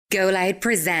Go Loud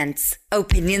presents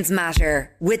Opinions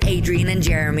Matter with Adrian and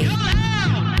Jeremy.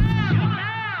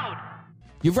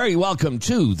 You're very welcome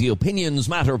to the Opinions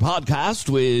Matter podcast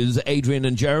with Adrian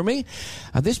and Jeremy.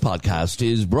 And this podcast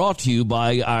is brought to you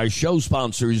by our show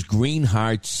sponsors,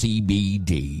 Greenheart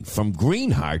CBD. From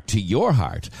Greenheart to your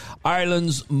heart,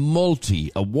 Ireland's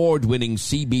multi-award-winning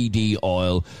CBD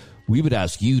oil. We would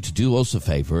ask you to do us a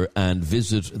favour and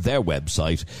visit their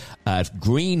website at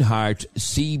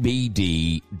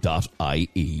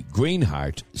greenheartcbd.ie.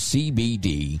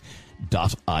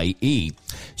 greenheartcbd.ie.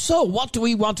 So what do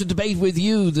we want to debate with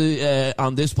you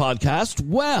on this podcast?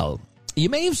 Well, you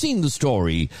may have seen the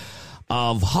story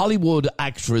of Hollywood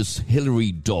actress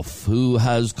Hilary Duff, who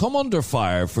has come under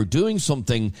fire for doing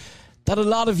something that a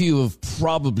lot of you have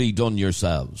probably done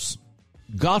yourselves.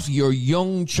 Got your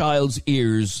young child's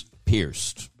ears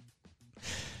pierced.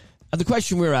 And the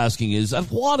question we're asking is, at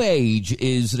what age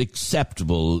is it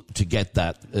acceptable to get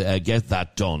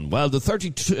that done? Well, the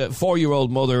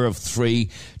 34-year-old mother of three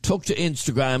took to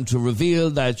Instagram to reveal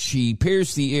that she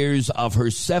pierced the ears of her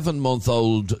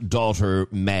 7-month-old daughter,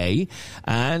 May,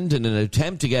 and in an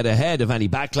attempt to get ahead of any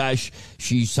backlash,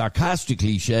 she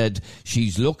sarcastically said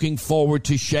she's looking forward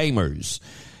to shamers.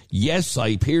 Yes,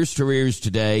 I pierced her ears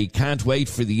today. Can't wait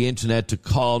for the internet to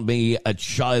call me a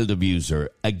child abuser.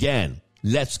 Again,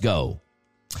 let's go.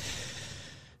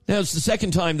 Now, it's the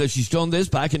second time that she's done this.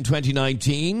 Back in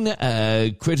 2019,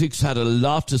 critics had a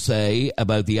lot to say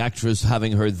about the actress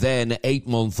having her then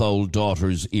 8-month-old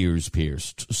daughter's ears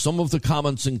pierced. Some of the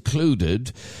comments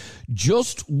included,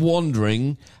 just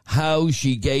wondering how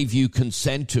she gave you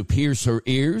consent to pierce her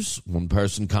ears, one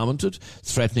person commented,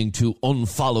 threatening to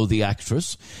unfollow the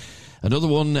actress. Another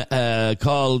one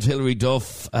called Hilary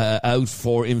Duff out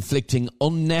for inflicting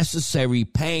unnecessary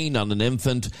pain on an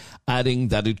infant, adding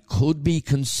that it could be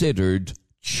considered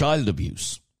child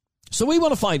abuse. So we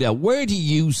want to find out, where do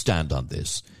you stand on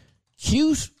this?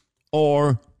 Cute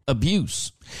or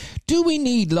abuse? Do we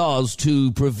need laws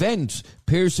to prevent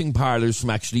piercing parlours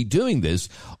from actually doing this,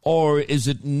 or is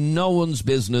it no one's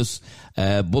business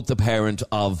but the parent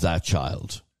of that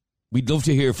child? We'd love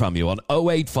to hear from you on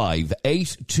 085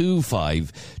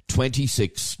 825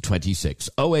 2626.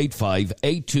 085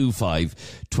 825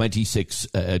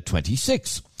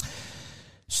 2626.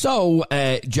 So,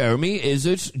 Jeremy, is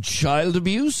it child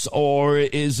abuse or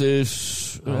is it...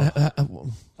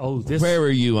 where are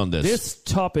you on this? This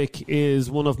topic is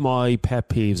one of my pet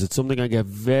peeves. It's something I get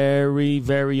very,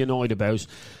 very annoyed about.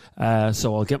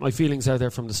 So I'll get my feelings out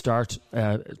there from the start.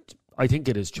 I think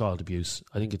it is child abuse.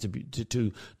 I think it's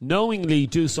to knowingly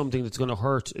do something that's going to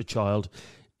hurt a child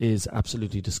is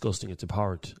absolutely disgusting. It's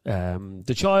abhorrent.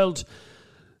 The child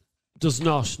does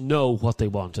not know what they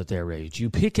want at their age.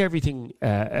 You pick everything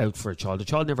out for a child. The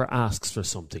child never asks for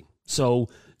something. So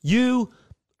you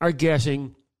are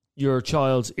getting your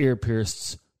child's ear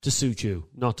pierced to suit you,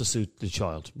 not to suit the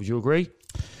child. Would you agree?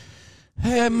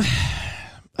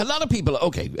 A lot of people,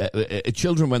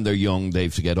 children when they're young, they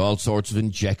have to get all sorts of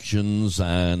injections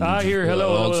and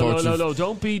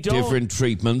different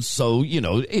treatments. So,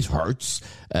 it hurts,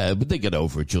 but they get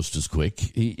over it just as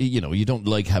quick. You don't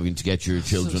like having to get your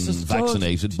children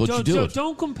vaccinated, but you do it.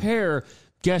 Don't compare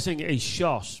getting a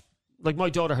shot. Like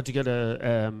my daughter had to get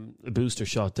a booster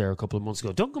shot there a couple of months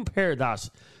ago. Don't compare that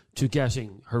to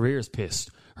getting her ears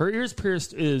pierced. Her ears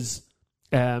pierced is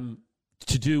to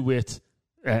do with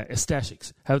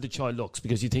aesthetics, how the child looks,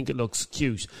 because you think it looks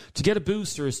cute. To get a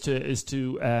booster is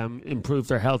to improve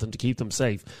their health and to keep them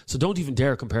safe. So don't even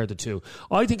dare compare the two.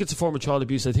 I think it's a form of child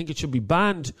abuse. I think it should be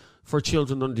banned for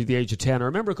children under the age of 10. I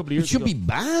remember a couple of years ago... It should be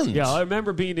banned? Yeah, I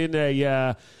remember being in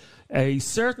a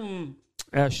certain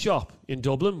shop in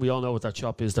Dublin. We all know what that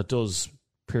shop is that does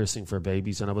piercing for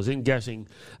babies, and I was in getting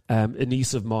a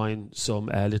niece of mine some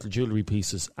little jewellery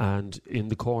pieces, and in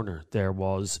the corner there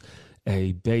was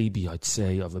a baby, I'd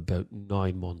say, of about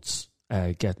 9 months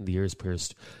getting the ears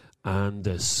pierced, and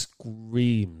the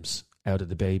screams out of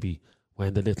the baby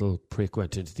when the little prick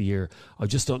went into the ear. I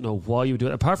just don't know why you would do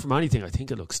it. Apart from anything, I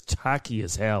think it looks tacky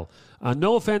as hell. And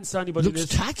no offence to anybody. It looks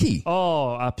tacky?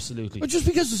 Oh, absolutely. But just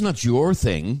because it's not your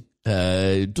thing,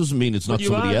 it doesn't mean it's not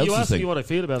somebody else's thing. You asked me what I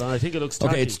feel about it, and I think it looks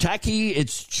tacky. Okay, it's tacky,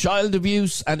 it's child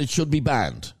abuse, and it should be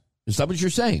banned. Is that what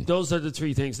you're saying? Those are the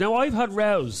three things. Now, I've had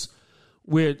rows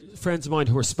with friends of mine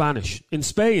who are Spanish. In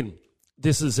Spain,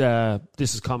 this is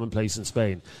commonplace in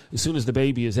Spain. As soon as the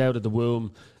baby is out of the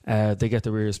womb, they get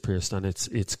their ears pierced, and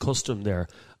it's custom there.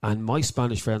 And my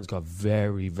Spanish friends got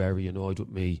very, very annoyed with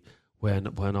me when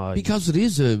I... Because it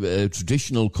is a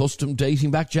traditional custom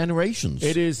dating back generations.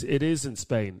 It is in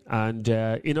Spain and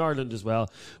in Ireland as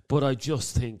well. But I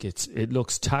just think it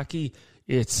looks tacky.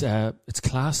 it's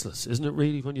classless, isn't it?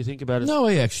 Really, when you think about it. No,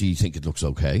 I actually think it looks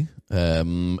okay,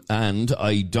 and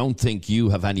I don't think you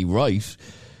have any right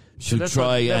to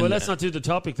try let's not do the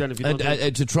topic then. If you don't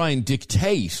to try and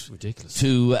dictate ridiculous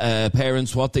to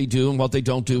parents what they do and what they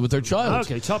don't do with their child.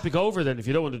 Okay, topic over then. If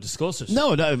you don't want to discuss it,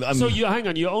 no. So you hang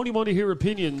on. You only want to hear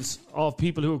opinions of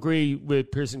people who agree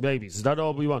with piercing babies. Is that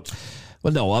all we want?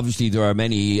 Well, no, obviously there are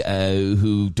many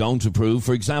who don't approve.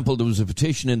 For example, there was a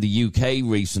petition in the UK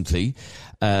recently,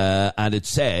 and it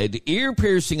said, ear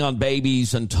piercing on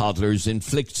babies and toddlers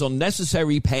inflicts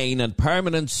unnecessary pain and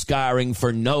permanent scarring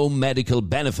for no medical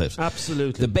benefit.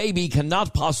 Absolutely. The baby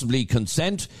cannot possibly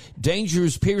consent.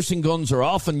 Dangerous piercing guns are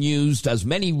often used, as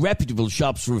many reputable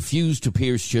shops refuse to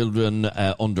pierce children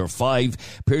under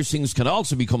 5. Piercings can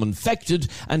also become infected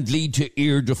and lead to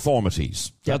ear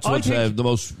deformities. Yeah, That's what the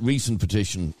most recent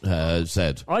petition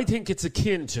said. I think it's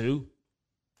akin to,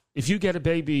 if you get a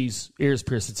baby's ears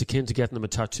pierced, it's akin to getting them a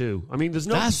tattoo. I mean, there's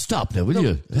no... stop now, will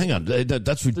you? Hang on.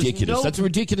 That's ridiculous. That's a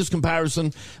ridiculous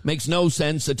comparison. Makes no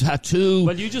sense. A tattoo...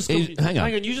 Well, you just... hang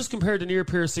on. You just compared an ear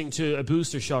piercing to a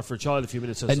booster shot for a child a few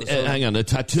minutes ago. Hang on. A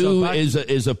tattoo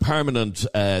is a permanent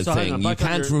thing. You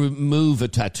can't remove a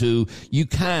tattoo. You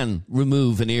can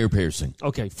remove an ear piercing.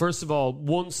 Okay, first of all,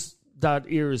 once that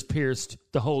ear is pierced,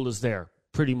 the hole is there,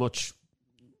 pretty much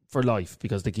for life,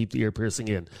 because they keep the ear piercing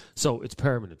in. So it's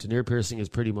permanent. An ear piercing is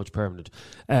pretty much permanent.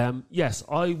 Yes,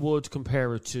 I would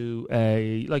compare it to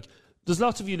there's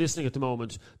lots of you listening at the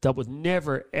moment that would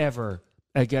never, ever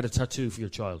get a tattoo for your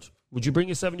child. Would you bring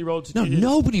a 7-year-old to... No,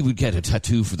 nobody would get a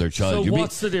tattoo for their child. So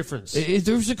what's the difference?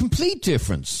 There's a complete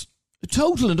difference. A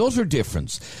total and utter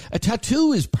difference. A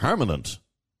tattoo is permanent.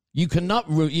 You cannot...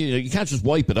 you can't just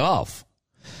wipe it off.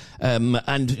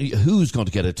 And who's going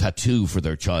to get a tattoo for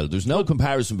their child? There's no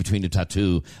comparison between a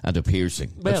tattoo and a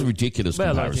piercing. That's a ridiculous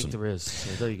comparison. I think there is.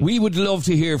 So there you go. We would love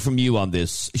to hear from you on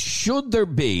this. Should there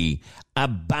be a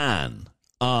ban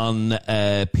on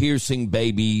piercing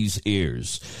babies'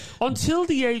 ears? Until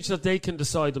the age that they can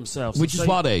decide themselves. Which is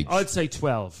what age? I'd say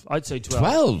 12.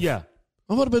 12? Yeah.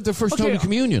 Well, what about their first Holy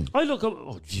Communion? I look up...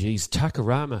 Oh, jeez,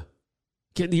 Takarama.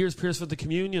 Getting the ears pierced for the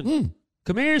communion.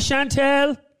 Come here,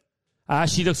 Chantel.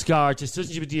 She looks gorgeous,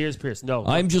 doesn't she, with the ears pierced? No.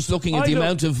 I'm just looking at the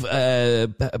amount of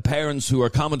parents who are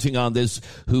commenting on this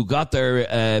who got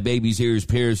their baby's ears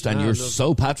pierced, and you're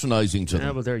so patronising to them.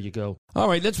 Yeah, well, there you go. All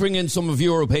right, let's bring in some of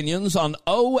your opinions on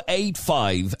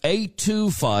 085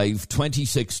 825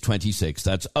 2626.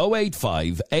 That's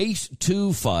 085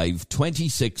 825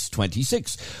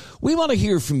 2626. We want to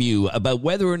hear from you about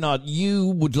whether or not you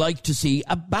would like to see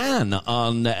a ban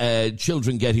on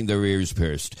children getting their ears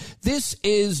pierced. This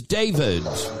is David.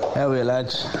 How are you,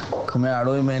 lads? Come here,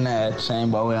 I'm in the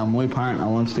same boat. I'm my partner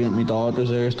wants to get my daughter's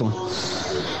ears done.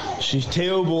 She's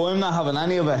 2, but I'm not having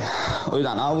any of it. I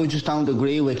don't know, we just don't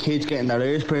agree with kids getting their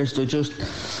ears pierced. I just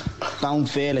don't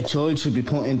feel a child should be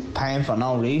put in pain for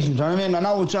no reason. Do you know what I mean? I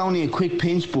know it's only a quick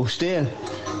pinch, but still,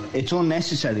 it's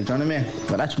unnecessary. Do you know what I mean?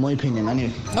 But that's my opinion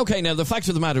anyway. Okay, now the fact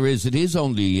of the matter is, it is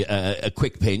only a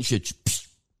quick pinch.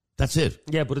 That's it.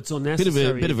 Yeah, but it's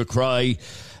unnecessary. Bit of a cry,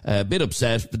 a bit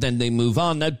upset, but then they move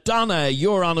on. Now, Donna,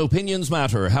 you're on Opinions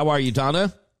Matter. How are you,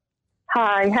 Donna?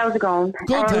 Hi, how's it going?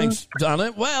 Good, thanks,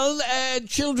 Donna. Well,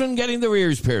 children getting their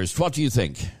ears pierced, what do you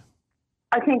think?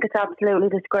 I think it's absolutely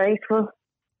disgraceful.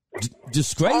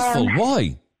 Disgraceful?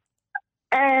 Why?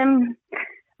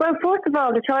 Well, first of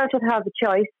all, the child should have a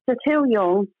choice. They're too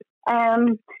young.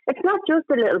 It's not just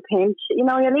a little pinch. You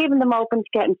know, you're leaving them open to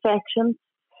get infections.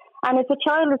 And if a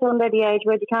child is under the age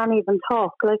where they can't even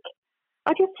talk,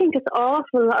 I just think it's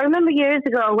awful. I remember years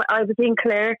ago, I was in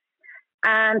Clare,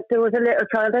 and there was a little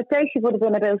child. I'd say she would have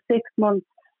been about 6 months,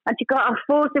 and she got her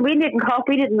first, and we didn't cough,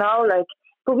 we didn't know,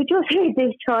 but we just heard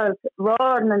this child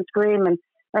roaring and screaming,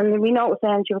 and we noticed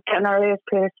then she was getting her ears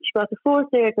pierced. She got the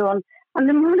first ear done, and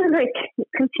the mother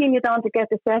continued on to get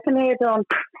the second ear done,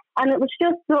 and it was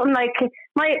just something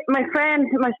my friend,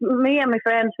 me and my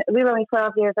friend, we were only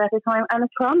 12 years at the time, and it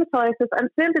traumatised us. And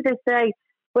still to this day,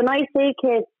 when I see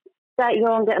kids that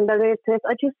young getting their ears pierced,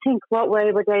 I just think, what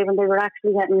way were they when they were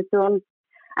actually getting it done?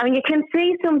 I mean, you can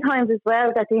see sometimes as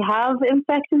well that they have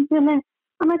infections in it.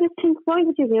 And I just think, why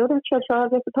would you do that to your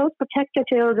child? You're supposed to protect your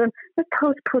children. You're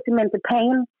supposed to put them into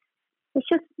pain. It's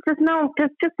just, there's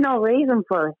just no reason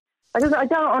for it. I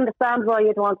don't understand why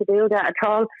you'd want to do that at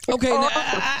all. Okay, now,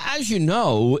 as you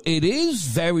know, it is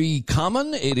very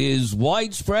common. It is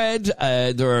widespread.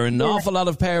 There are an awful lot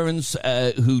of parents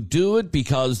who do it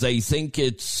because they think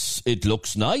it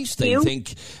looks nice. They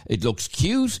think it looks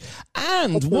cute.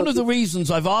 And one of the reasons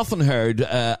I've often heard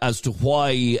as to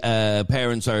why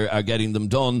parents are getting them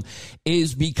done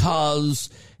is because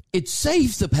it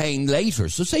saves the pain later.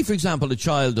 So say, for example, a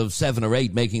child of 7 or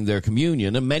 8 making their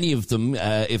communion, and many of them,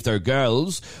 if they're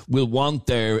girls, will want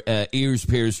their ears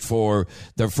pierced for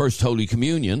their first Holy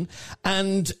Communion.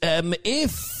 And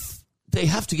if they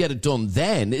have to get it done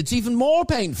then, it's even more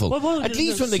painful. Well, at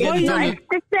least when they get it No, done... it's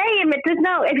the same. It does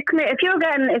no. It's clear. If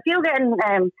you're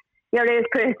getting your ears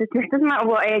pierced, it doesn't matter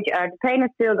what age you are. The pain is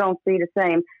still going to be the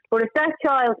same. But if that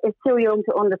child is too young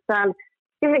to understand,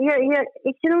 you know what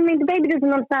I mean? The baby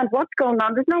doesn't understand what's going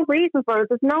on. There's no reason for it.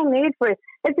 There's no need for it.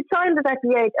 If the child is at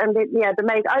the age and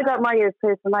I got my ears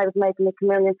pierced when I was making the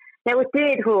communion. Now it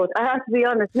did hurt. I have to be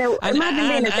honest. Now imagine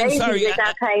being a baby with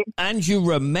that pain. And you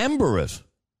remember it.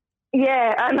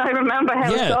 Yeah, and I remember how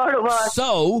sore it was.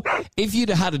 So if you'd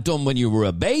had it done when you were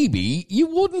a baby, you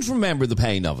wouldn't remember the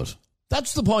pain of it.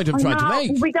 That's the point I'm trying to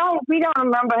make. We don't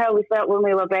remember how we felt when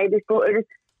we were babies, but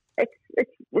it's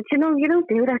you know, you don't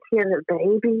do that to your little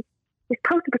baby. You're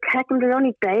supposed to protect them. They're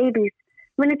only babies.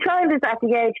 When a child is at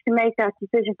the age to make that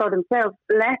decision for themselves,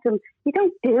 let them. You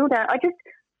don't do that. I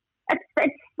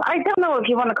don't know if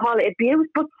you want to call it abuse,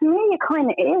 but to me it kind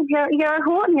of is. You're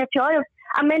hurting your child.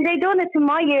 I mean, they done it to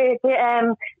my ear.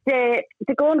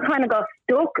 The gun kind of got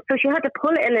stuck, so she had to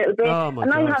pull it a little bit. Oh my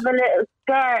and God. I have a little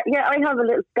scar. Yeah, I have a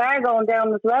little scar going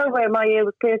down as well where my ear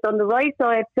was pierced on the right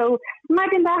side. So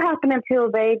imagine that happening to a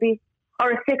baby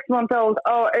or a 6-month-old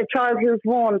or a child who's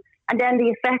 1, and then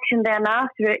the affection then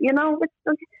after it. You know,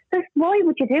 why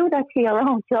would you do that to your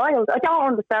own child? I don't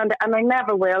understand it, and I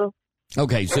never will.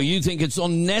 Okay, so you think it's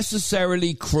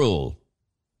unnecessarily cruel?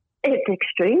 It's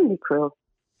extremely cruel.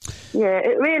 Yeah,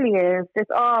 it really is. It's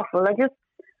awful. I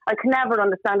can never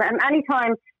understand it. And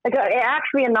anytime, it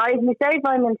actually annoys me. Say if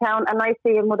I'm in town and I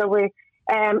see a mother with,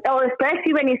 or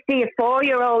especially when you see a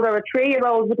 4-year-old or a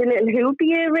 3-year-old with a little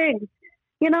hoopy earrings,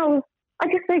 you know, I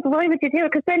just think, why would you do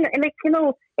it? Because then, like, you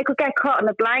know, it could get caught in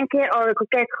a blanket or it could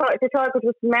get caught, the child could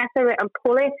just mess with it and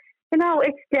pull it. You know,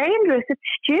 it's dangerous. It's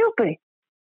stupid.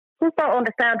 Just don't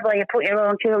understand why you put your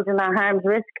own children at harm's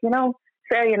risk, you know.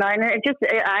 Very annoying.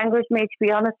 It angers me, to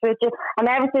be honest with you. And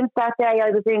ever since that day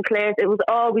I was in Clare's, it was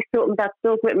always something that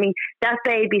stuck with me. That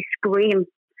baby scream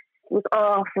was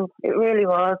awful. It really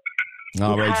was.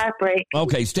 All right. Heartbreak.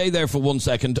 Okay, stay there for 1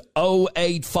 second.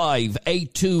 085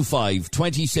 825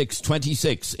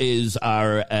 2626 is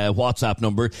our WhatsApp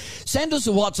number. Send us a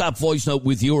WhatsApp voice note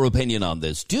with your opinion on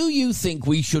this. Do you think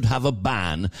we should have a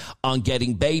ban on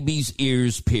getting babies'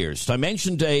 ears pierced? I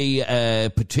mentioned a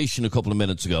petition a couple of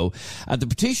minutes ago, and the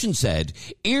petition said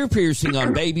ear piercing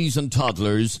on babies and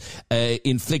toddlers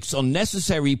inflicts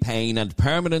unnecessary pain and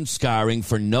permanent scarring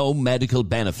for no medical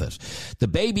benefit. The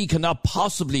baby cannot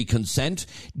possibly consent.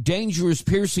 Dangerous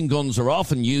piercing guns are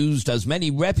often used as many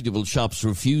reputable shops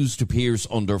refuse to pierce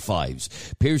under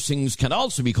 5s. Piercings can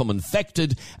also become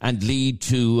infected and lead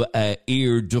to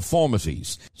ear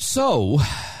deformities. So,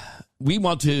 we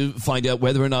want to find out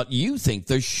whether or not you think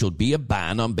there should be a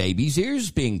ban on babies'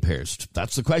 ears being pierced.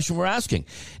 That's the question we're asking.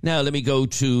 Now, let me go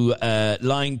to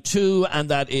line 2, and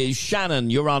that is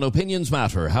Shannon. You're on Opinions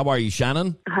Matter. How are you,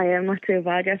 Shannon? Hi, I'm not too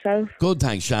bad. Yourself? Good,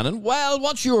 thanks, Shannon. Well,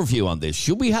 what's your view on this?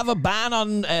 Should we have a ban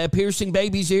on piercing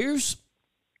babies' ears?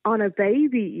 On a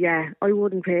baby, yeah. I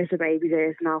wouldn't pierce a baby's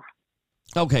ears, no.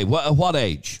 Okay, what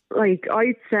age? Like,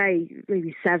 I'd say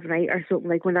maybe 7, 8 or something,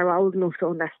 like when they're old enough to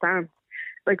understand.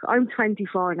 Like, I'm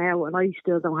 24 now and I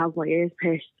still don't have my ears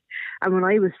pierced. And when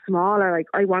I was smaller, like,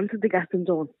 I wanted to get them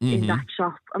done in that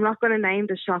shop. I'm not going to name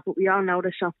the shop, but we all know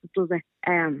the shop that does it.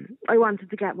 I wanted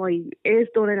to get my ears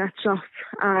done in that shop.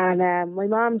 And my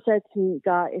mum said to me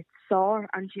that it's sore,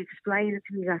 and she explained it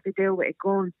to me that they do with a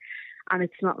gun and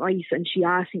it's not nice. And she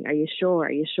asked me, are you sure?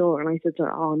 Are you sure? And I said to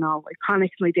her, oh no, I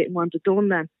panicked and I didn't want it done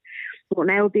then. But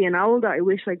now being older, I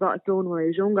wish I got it done when I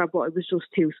was younger, but I was just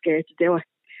too scared to do it.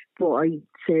 But I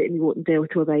certainly wouldn't do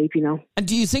it to a baby, no. And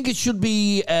do you think it should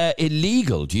be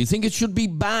illegal? Do you think it should be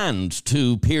banned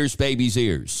to pierce babies'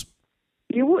 ears?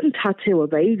 You wouldn't tattoo a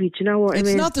baby, do you know what I mean?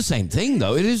 It's not the same thing,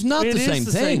 though. It is not the same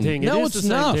thing. No, it's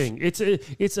not.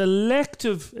 It's an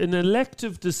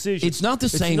elective decision. It's not the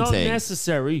same thing. It's not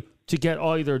necessary to get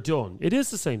either done. It is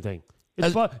the same thing.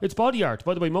 It's body art.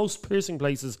 By the way, most piercing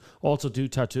places also do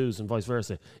tattoos and vice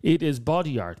versa. It is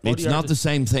body art. It's not the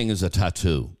same thing as a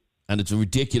tattoo. And it's a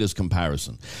ridiculous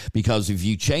comparison, because if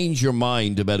you change your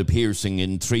mind about a piercing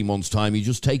in 3 months' time, you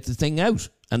just take the thing out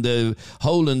and the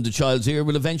hole in the child's ear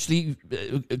will eventually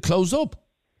close up.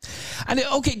 And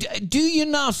okay, do you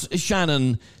not,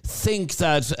 Shannon, think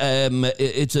that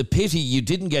it's a pity you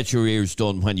didn't get your ears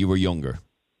done when you were younger?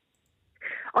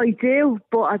 I do,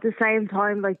 but at the same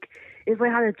time, like, if I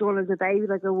had it done as a baby,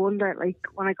 like I wonder, like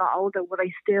when I got older, would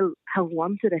I still have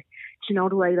wanted it? Do you know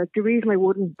the way? Like the reason I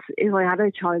wouldn't, if I had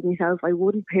a child myself, I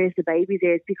wouldn't pierce the baby's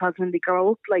ears, because when they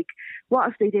grow up, like what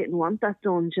if they didn't want that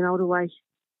done? Do you know the way?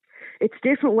 It's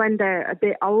different when they're a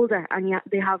bit older and yet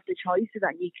they have the choices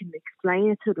and you can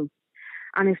explain it to them.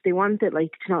 And if they want it,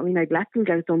 like, do you know what I mean? I'd let them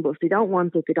get it done, but if they don't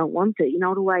want it, they don't want it. You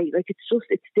know the way? Like,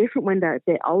 it's different when they're a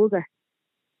bit older.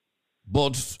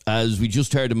 But as we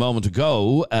just heard a moment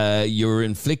ago, you're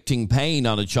inflicting pain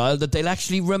on a child that they'll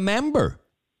actually remember.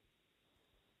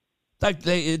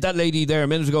 That lady there a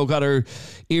minute ago got her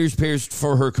ears pierced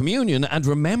for her communion and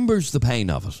remembers the pain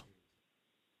of it.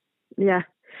 Yeah.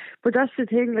 But that's the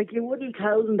thing, like, you wouldn't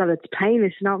tell them that it's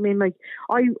painless, you know what I mean? Like,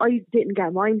 I didn't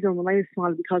get mine done when I was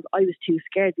small because I was too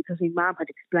scared, because my mum had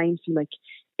explained to me, like,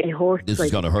 it hurts. This like,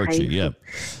 is going to hurt you, yeah.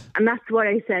 And that's why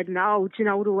I said no, do you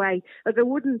know the way? Like, I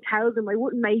wouldn't tell them, I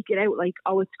wouldn't make it out like,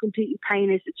 oh, it's completely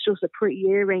painless, it's just a pretty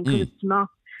earring, because it's not.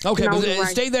 Okay, but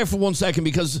stay there for 1 second,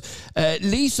 because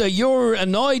Lisa, you're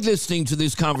annoyed listening to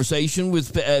this conversation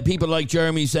with people like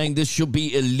Jeremy saying this should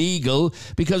be illegal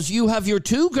because you have your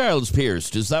 2 girls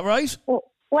pierced. Is that right? Well,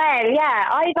 yeah,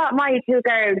 I got my 2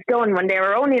 girls done when they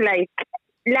were only like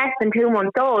less than 2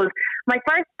 months old. My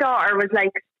first daughter was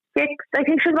like 6, I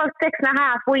think she was about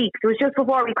 6.5 weeks. It was just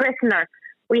before we christened her.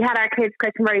 We had our kids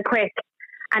christened very quick.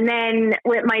 And then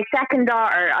with my second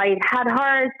daughter, I had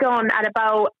hers done at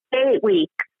about 8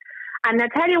 weeks. And I'll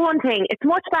tell you one thing, it's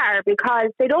much better because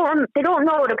they don't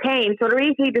know the pain, so they're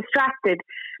easily distracted.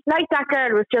 Like that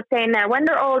girl was just saying there, when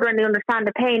they're older and they understand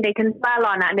the pain, they can dwell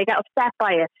on it and they get upset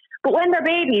by it. But when they're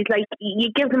babies, like,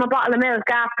 you give them a bottle of milk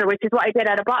after, which is what I did.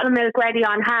 I had a bottle of milk ready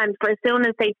on hand for as soon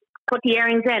as they put the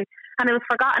earrings in, and it was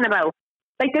forgotten about.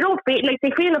 Like, they don't feel, like,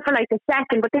 they feel it for like a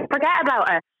second, but they forget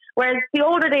about it. Whereas the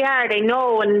older they are, they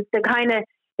know, and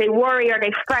they worry or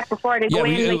they fret before they go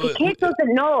in. Like, a kid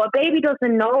doesn't know, a baby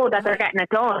doesn't know that they're getting it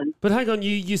done. But hang on,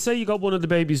 you say you got one of the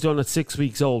babies done at 6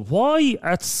 weeks old. Why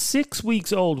at 6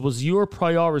 weeks old was your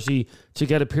priority to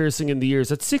get a piercing in the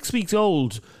ears? At 6 weeks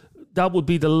old, that would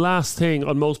be the last thing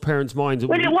on most parents' minds.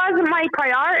 Well, it wasn't my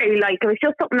priority. Like, it was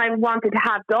just something I wanted to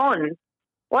have done. It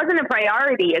wasn't a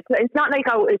priority. It's not like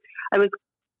I was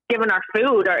giving her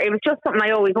food, or it was just something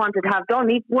I always wanted to have done.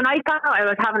 When I found out I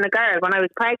was having a girl when I was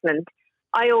pregnant,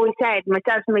 I always said,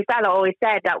 myself and my fella always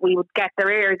said that we would get their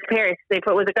ears pierced. If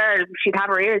it was a girl, she'd have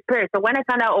her ears pierced. So when I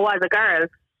found out it was a girl,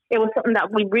 it was something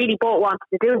that we really both wanted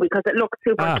to do because it looked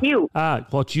super cute.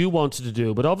 What you wanted to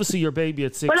do. But obviously your baby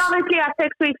at 6... Well, obviously at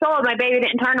 6 weeks old, my baby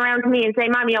didn't turn around to me and say,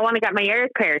 Mommy, I want to get my ears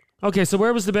pierced. Okay, so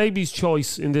where was the baby's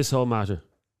choice in this whole matter?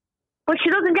 But she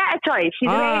doesn't get a choice. She's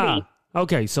a baby.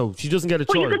 Okay, so she doesn't get a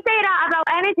choice. You could say that about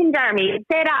anything, Jeremy. You could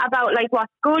say that about like what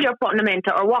school you're putting them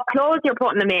into, or what clothes you're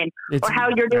putting them in, or how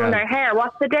you're doing their hair.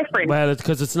 What's the difference? Well, it's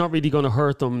because it's not really going to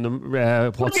hurt them.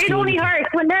 But it only hurts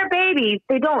when they're babies.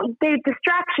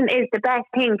 Distraction is the best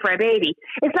thing for a baby.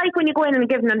 It's like when you go in and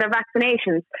give them their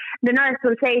vaccinations. The nurse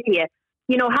will say to you,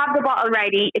 you know, have the bottle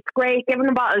ready. It's great. Give them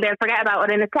the bottle. They'll forget about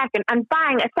it in a second. And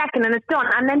bang, a second and it's done.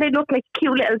 And then they look like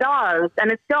cute little dolls.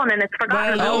 And it's done and it's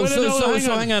forgotten.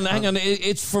 So hang on.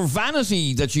 It's for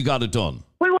vanity that you got it done.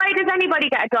 Well, why does anybody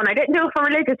get it done? I didn't do it for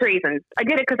religious reasons. I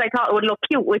did it because I thought it would look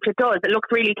cute, which it does. It looks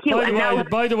really cute.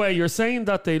 By the way, you're saying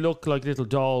that they look like little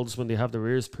dolls when they have their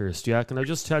ears pierced. Yeah, can I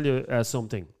just tell you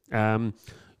something?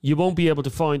 You won't be able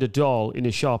to find a doll in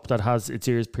a shop that has its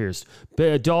ears pierced.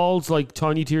 Dolls like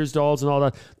Tiny Tears dolls and all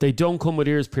that, they don't come with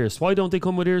ears pierced. Why don't they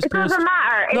come with ears pierced? It doesn't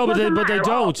matter. But they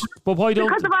don't. But why don't?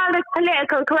 Because of all this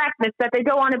political correctness that they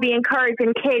don't want to be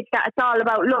encouraging kids that it's all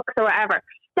about looks or whatever.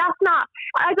 That's not,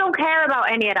 I don't care about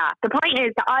any of that. The point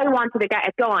is that I wanted to get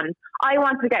it done. I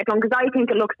wanted to get it done because I think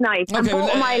it looks nice. Okay, and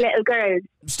both of my little girls.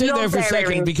 Stay there for a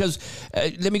second because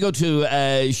let me go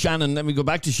to Shannon. Let me go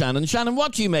back to Shannon. Shannon,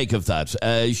 what do you make of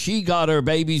that? She got her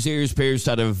baby's ears pierced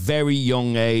at a very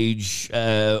young age,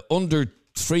 under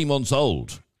 3 months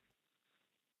old.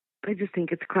 I just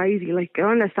think it's crazy. Like, I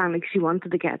understand, like, she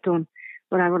wanted to get it done,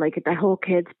 whatever, like, the whole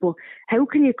kids, but how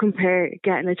can you compare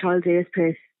getting a child's ears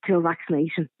pierced to a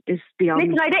vaccination? Is beyond.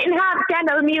 Listen, I didn't have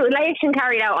genital mutilation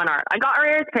carried out on her. I got her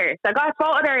ears pierced. I got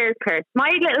both of her ears pierced. My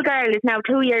little girl is now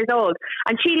 2 years old,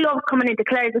 and she loves coming into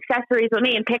Claire's accessories with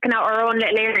me and picking out her own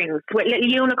little earrings with little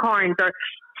unicorns or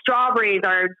strawberries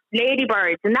or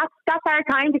ladybirds, and that's our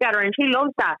time together, and she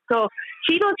loves that. So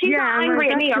she's not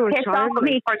angry at me or pissed off at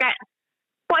me for getting.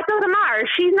 But it doesn't matter.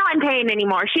 She's not in pain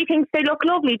anymore. She thinks they look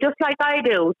lovely, just like I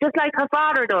do, just like her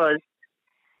father does.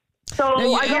 So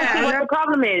I don't see what the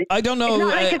problem is. I don't know. It's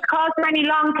not like it's caused any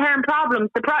long-term problems.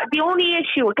 The only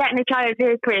issue with getting a child's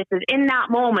ears pierced is in that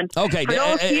moment. Okay, for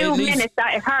those few minutes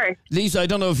that it hurts. Lisa, I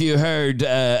don't know if you heard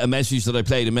a message that I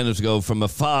played a minute ago from a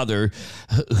father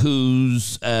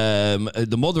who's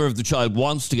the mother of the child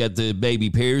wants to get the baby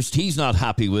pierced. He's not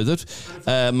happy with it.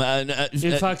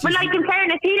 In fact, well, like in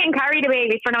fairness, he didn't carry the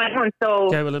baby for 9 months. So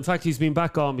okay, well, in fact, he's been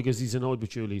back on because he's annoyed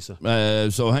with you, Lisa.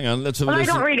 So hang on, let's have a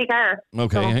listen. I don't really care.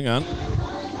 Okay, hang on.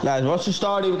 Lads, what's the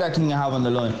story with that thing you have on the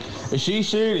line? Is she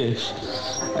serious?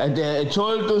 A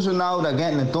child doesn't know they're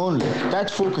getting it done.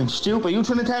 That's fucking stupid. You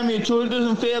trying to tell me a child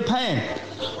doesn't feel pain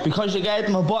because you gave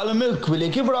them a bottle of milk? Will you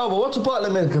give it over? What's a bottle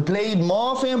of milk? A bleed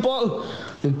morphine bottle?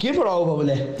 You give it over, will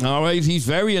you? All right, he's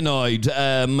very annoyed.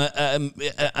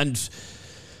 And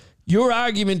your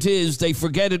argument is they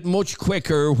forget it much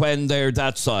quicker when they're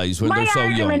that size, when they're so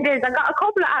young. My argument is, I've got a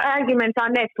couple of arguments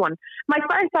on this one. My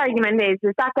first argument is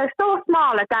that they're so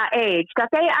small at that age that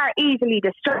they are easily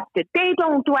distracted. They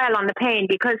don't dwell on the pain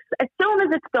because as soon as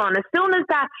it's done, as soon as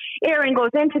that earring goes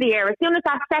into the ear, as soon as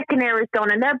that second ear is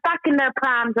done and they're back in their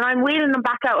prams and I'm wheeling them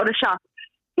back out of the shop,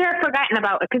 they're forgetting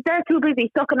about it because they're too busy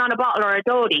sucking on a bottle or a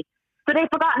dodie. So they've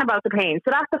forgotten about the pain.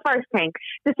 So that's the first thing.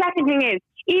 The second thing is,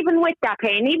 even with that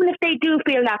pain, even if they do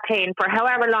feel that pain for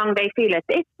however long they feel it,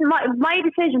 it's my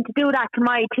decision to do that to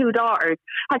my 2 daughters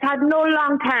has had no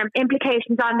long-term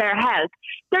implications on their health.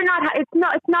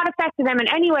 It's not affected them in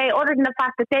any way other than the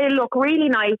fact that they look really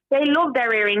nice, they love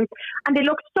their earrings, and they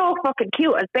look so fucking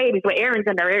cute as babies with earrings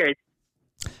in their ears.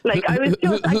 Like, I couldn't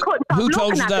stop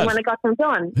looking at them when I got them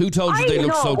done. Who told you they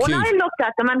look so cute? When I looked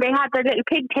at them and they had their little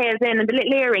pigtails in and the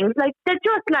little earrings, like, they're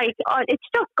just like, it's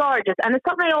just gorgeous. And it's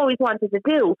something I always wanted to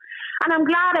do. And I'm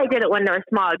glad I did it when they were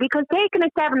small, because taking a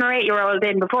 7 or 8 year old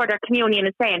in before their communion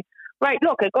and saying, right,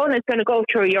 look, a gun is going to go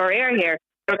through your ear here.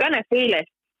 They're going to feel it.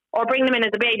 Or bring them in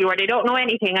as a baby where they don't know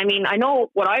anything. I mean, I know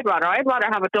what I'd rather. I'd rather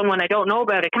have it done when I don't know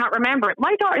about it, can't remember it.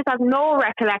 My daughters have no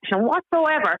recollection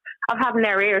whatsoever of having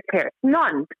their ears pierced.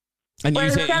 None. And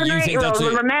whereas a 7 or 8 year old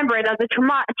will remember it as a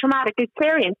traumatic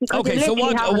experience. Okay, so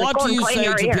what do you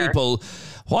say to people?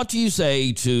 What do you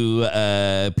say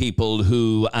to people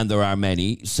who, and there are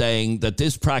many, saying that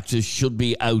this practice should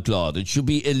be outlawed? It should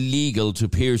be illegal to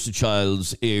pierce a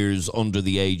child's ears under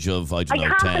the age of, I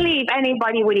can't 10. Believe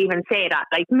anybody would even say that.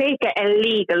 Like, make it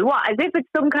illegal. What? As if it's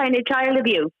some kind of child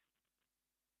abuse.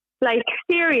 Like,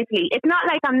 seriously, it's not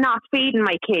like I'm not feeding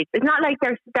my kids. It's not like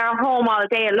they're home all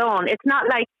day alone. It's not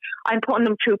like I'm putting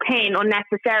them through pain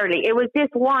unnecessarily. It was this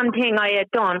one thing I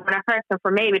had done when I hurt them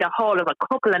for maybe the whole of a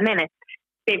couple of minutes.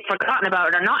 They've forgotten about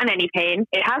it. They're not in any pain.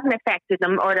 It hasn't affected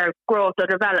them or their growth or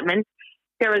development.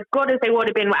 They're as good as they would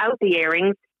have been without the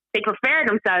earrings. They prefer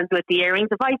themselves with the earrings.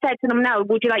 If I said to them now,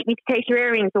 would you like me to take your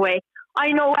earrings away?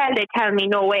 I know well they'd tell me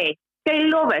no way. They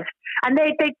love it. And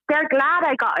they're glad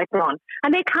I got it done.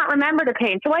 And they can't remember the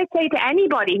pain. So I say to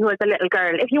anybody who has a little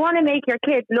girl, if you want to make your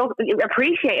kids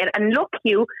appreciate it and look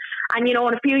cute, and, you know,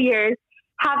 in a few years,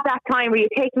 have that time where you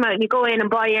take them out and you go in and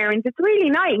buy earrings, it's really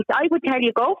nice. I would tell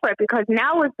you go for it, because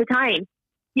now is the time.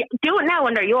 Do it now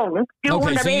when they're young. Do it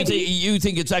when they're babies. You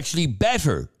think it's actually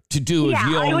better to do it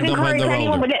young I would than when encourage they're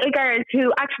anyone older. with little girls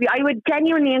who I would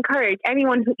genuinely encourage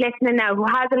anyone who's listening now who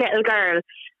has a little girl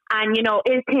and, you know,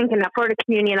 is thinking that for the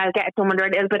communion I'll get it done when they're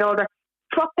a little bit older.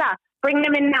 Fuck that. Bring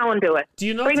them in now and do it.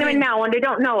 Bring them in now when they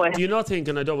don't know it. Do you not think,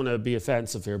 and I don't want to be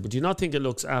offensive here, but do you not think it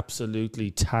looks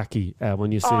absolutely tacky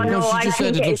when you see it? Oh, no, I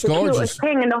think it's the cutest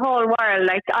thing in the whole world.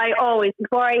 Like, I always,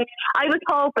 I was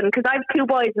hoping, because I have 2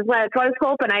 boys as well, so I was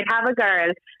hoping I'd have a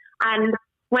girl. And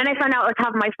when I found out I was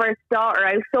having my first daughter,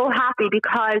 I was so happy,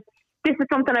 because this is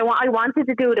something I wanted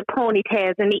to do, the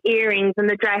ponytails and the earrings and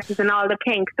the dresses and all the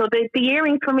pink. So the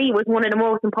earrings for me was one of the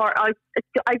most important.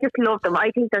 I just love them.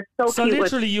 I think they're so cute. So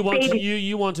literally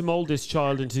you want to mould this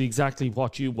child into exactly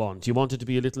what you want. You want it to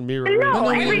be a little mirror. No,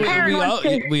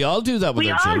 we all do that with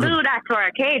our children. We all do that to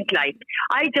our kids. Like,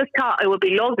 I just thought it would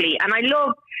be lovely. And I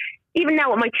love, even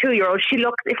now with my 2-year-old, she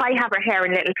looks, if I have her hair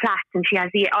in little plaits and she has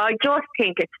I just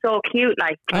think it's so cute.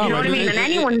 Like, you know what I mean? And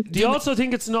anyone. Do you also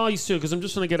think it's nice too, because I'm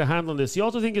just trying to get a handle on this, you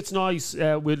also think it's nice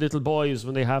with little boys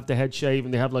when they have the head shaved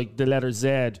and they have like the letter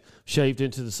Z shaved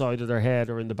into the side of their head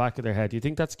or in the back of their head? Do you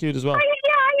think that's cute as well?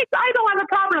 I don't have a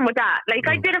problem with that. Like,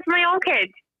 I did it for my own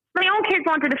kids. My own kids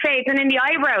wanted the fades and in the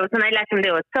eyebrows, and I let them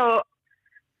do it. So,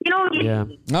 you know. Yeah.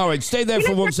 All right, stay there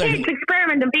for 1 second. Kids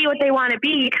experiment and be what they want to be.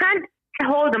 You can't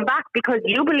hold them back because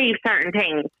you believe certain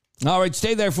things. All right,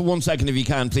 stay there for 1 second if you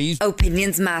can, please.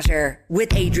 Opinions Matter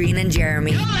with Adrian and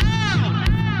Jeremy.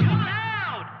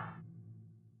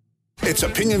 It's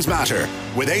Opinions Matter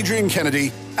with Adrian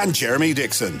Kennedy and Jeremy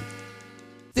Dixon.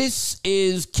 This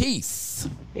is Keith.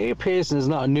 Ear piercing is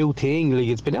not a new thing. Like,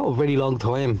 it's been out a very long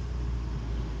time.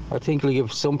 I think like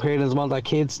if some parents want their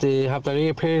kids to have their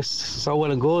ear pierced, so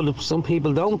well and good. If some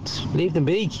people don't, leave them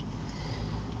be.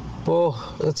 But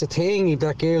it's a thing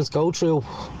that girls go through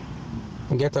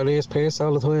and get their ears pierced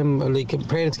all the time. And like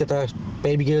parents get their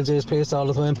baby girls' ears pierced all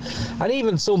the time. And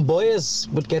even some boys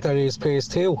would get their ears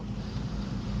pierced too.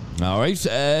 All right.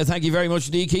 Thank you very much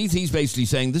indeed, Keith. He's basically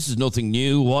saying this is nothing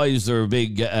new. Why is there a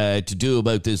big to-do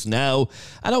about this now?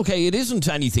 And okay, it isn't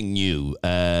anything new,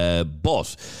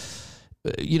 but...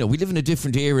 you know, we live in a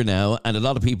different era now, and a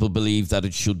lot of people believe that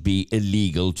it should be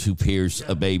illegal to pierce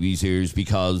a baby's ears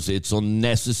because it's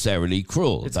unnecessarily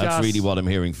cruel. That's really what I'm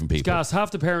hearing from people. Gas, half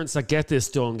the parents that get this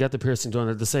done, get the piercing done,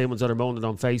 are the same ones that are moaning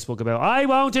on Facebook about, I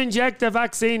won't inject the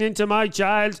vaccine into my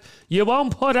child. You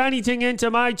won't put anything into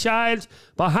my child.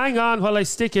 But hang on while I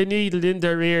stick a needle in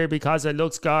their ear because it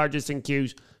looks gorgeous and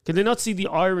cute. Can they not see the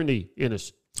irony in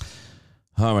it?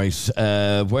 All right,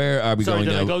 where are we going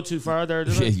now? Did I go too far there?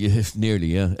 Yeah, nearly,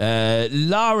 yeah.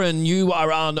 Lauren, you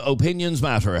are on Opinions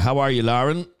Matter. How are you,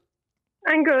 Lauren?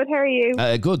 I'm good. How are you?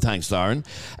 Good, thanks, Lauren.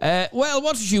 Well,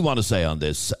 what did you want to say on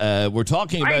this? We're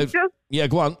talking about... Yeah,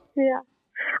 go on. Yeah.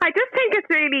 I just think it's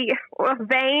really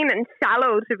vain and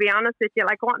shallow, to be honest with you.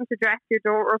 Like wanting to dress your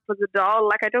daughter up as a doll.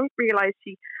 Like I don't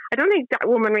think that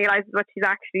woman realises what she's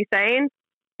actually saying.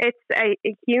 It's a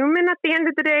human at the end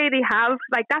of the day. They have,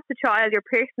 like, that's a child. You're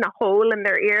piercing a hole in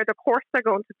their ear. Of course they're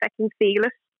going to fucking feel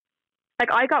it.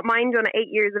 Like, I got mine done at 8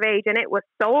 years of age and it was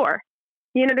sore.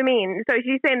 You know what I mean? So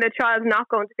she's saying the child's not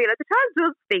going to feel it. The child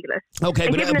does feel it. Okay,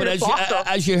 but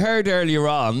as you heard earlier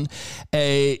on,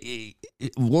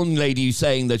 one lady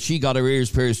saying that she got her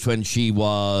ears pierced when she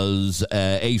was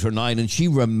 8 or 9 and she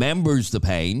remembers the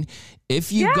pain. I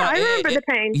remember the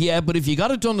pain. Yeah, but if you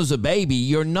got it done as a baby,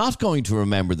 you're not going to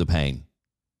remember the pain.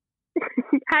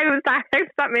 How does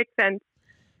that make sense?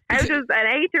 How does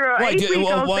an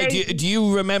 8-week-old baby... Do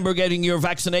you remember getting your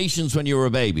vaccinations when you were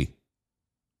a baby?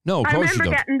 No, of course you don't. I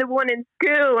remember getting the one in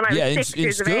school when I was 6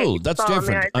 years of age. in school. That's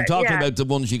different. I'm talking about the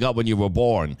ones you got when you were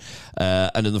born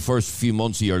and in the first few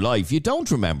months of your life. You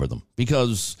don't remember them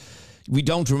because we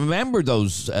don't remember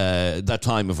those that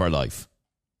time of our life.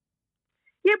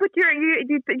 Yeah, but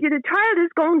the child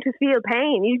is going to feel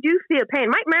pain. You do feel pain.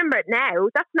 Might remember it now.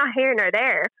 That's not here nor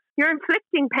there. You're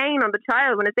inflicting pain on the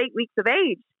child when it's 8 weeks of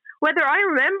age. Whether I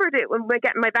remembered it when we're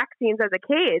getting my vaccines as a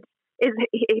kid,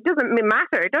 it doesn't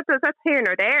matter. That's here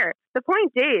nor there. The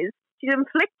point is, she's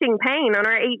inflicting pain on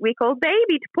her 8-week-old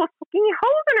baby to put fucking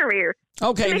holes in her ear.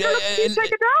 Okay, like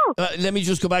a doll. Let me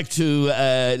just go back to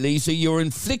Lisa. You're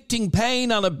inflicting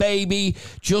pain on a baby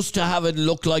just to have it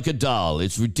look like a doll.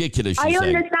 It's ridiculous. I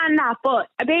understand that, but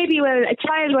a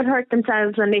child will hurt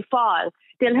themselves when they fall.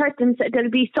 They'll hurt themselves. They'll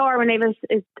be sore when they have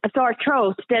a sore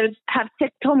throat. They'll have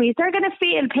sick tummies. They're going to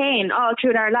feel pain all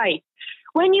through their life.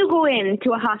 When you go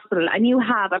into a hospital and you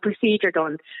have a procedure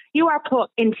done, you are put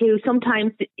into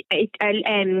sometimes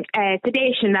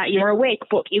sedation that you're awake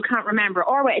but you can't remember,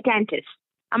 or with a dentist.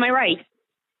 Am I right?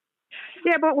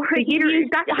 Yeah, but hang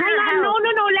on,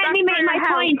 no. Let me make my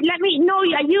point.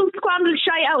 You scrambled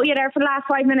shy out you there for the last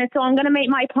 5 minutes, so I'm going to make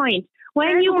my point.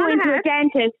 When you go into a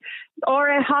dentist or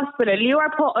a hospital, you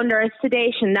are put under a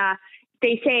sedation that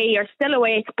they say you're still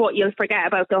awake, but you'll forget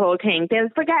about the whole thing. They'll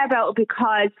forget about it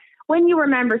because when you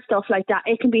remember stuff like that,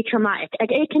 it can be traumatic.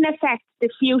 It can affect the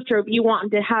future of you wanting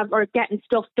to have or getting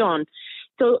stuff done.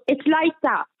 So it's like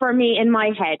that for me in my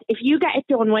head. If you get it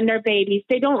done when they're babies,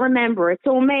 they don't remember it,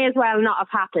 so it may as well not have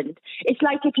happened. It's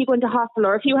like if you go into hospital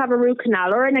or if you have a root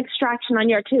canal or an extraction on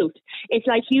your tooth. It's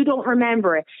like you don't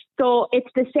remember it. So it's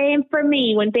the same for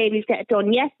me when babies get it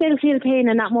done. Yes, they'll feel pain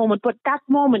in that moment, but that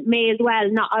moment may as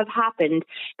well not have happened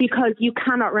because you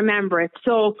cannot remember it.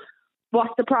 So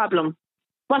what's the problem?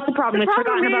 What's the problem? It's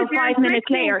forgotten about 5 minutes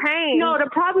later. No,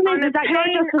 the problem is that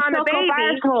you're just a stuck-up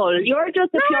arsehole. You're just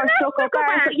a pure stuck-up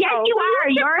arsehole. Yes, you are.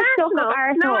 You're a stuck-up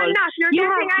arsehole. No, I'm not.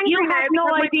 You have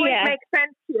no idea. Makes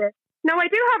sense to you. No,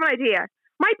 I do have an idea.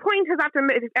 My point is after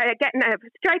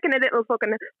striking a little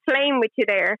fucking flame with you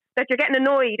there, that you're getting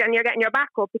annoyed and you're getting your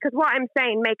back up because what I'm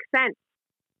saying makes sense.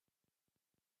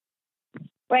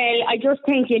 Well, I just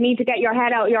think you need to get your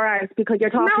head out your arse because you're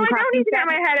talking crap. No, I don't need to get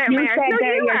my head out my arse.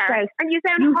 No, you are. And you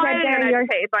sound highly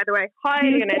uneducated, by the way.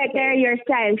 You said there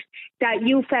yourself that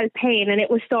you felt pain and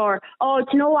it was sore. Oh, do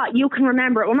you know what? You can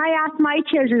remember it. When I ask my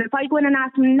children, if I go in and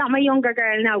ask them, not my younger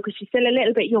girl now because she's still a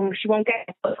little bit young, she won't get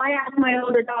it. But if I ask my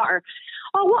older daughter,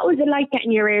 oh, what was it like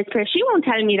getting your ears pierced? She won't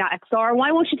tell me that it's sore.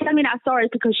 Why won't she tell me that it's sore?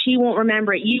 It's because she won't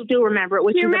remember it. You do remember it,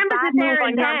 which is a bad move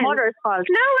on your mother's fault.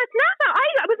 No, it's not.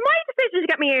 It was my decision to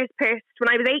get my ears pierced when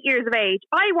I was 8 years of age.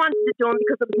 I wanted it done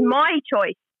because it was my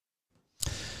choice.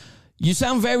 You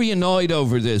sound very annoyed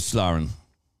over this, Lauren.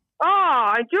 Oh,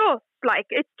 I just, like,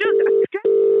 it's just,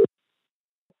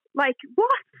 like, what?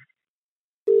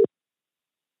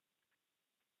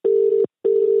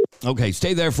 Okay,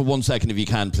 stay there for 1 second if you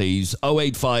can, please.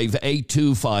 085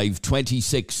 825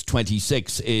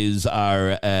 2626 is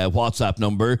our WhatsApp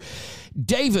number.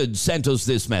 David sent us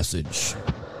this message.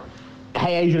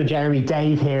 Hey, Adrian and Jeremy,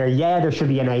 Dave here. Yeah, there should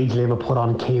be an age limit put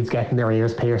on kids getting their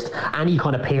ears pierced. Any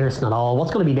kind of piercing at all.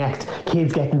 What's going to be next?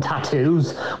 Kids getting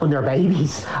tattoos when they're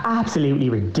babies? Absolutely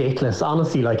ridiculous.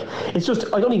 Honestly, like, it's just,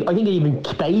 I think even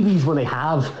babies, when they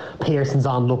have piercings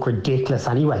on, look ridiculous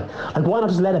anyway. Like, why not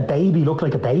just let a baby look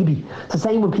like a baby? It's the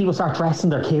same when people start dressing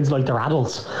their kids like they're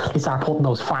adults. They start putting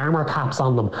those farmer caps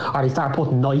on them, or they start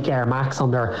putting Nike Air Max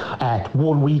on their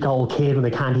 1 week old kid when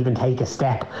they can't even take a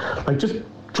step. Like, just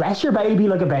dress your baby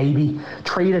like a baby,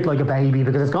 treat it like a baby,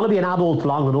 because it's going to be an adult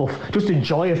long enough. Just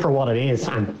enjoy it for what it is,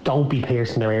 and don't be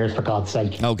piercing their ears, for God's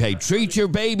sake. Okay, treat your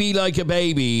baby like a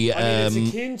baby. I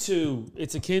mean,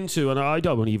 it's akin to, and I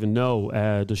don't even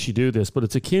know, does she do this, but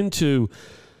it's akin to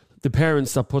the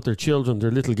parents that put their children, their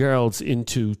little girls,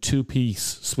 into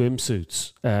two-piece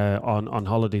swimsuits on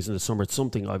holidays in the summer. It's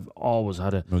something I've always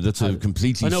had a... No, that's a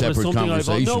completely separate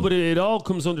conversation. No, but it all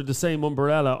comes under the same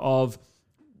umbrella of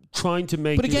trying to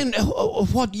make... But again,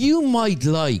 what you might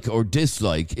like or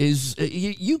dislike is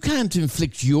you can't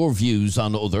inflict your views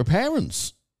on other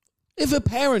parents. If a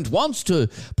parent wants to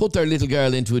put their little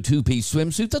girl into a two-piece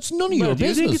swimsuit, that's none of your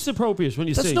business. Do you think it's appropriate when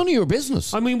you say... That's none of your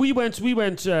business. I mean, we went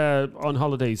on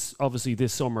holidays, obviously,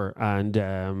 this summer,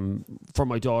 and for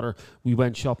my daughter, we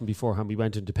went shopping beforehand. We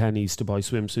went into Penneys to buy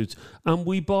swimsuits, and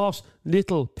we bought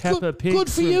little Peppa Pig Good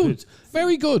for swimsuits. you.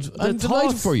 Very good. I'm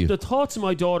delighted for you. The thoughts of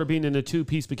my daughter being in a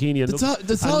two-piece bikini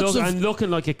and looking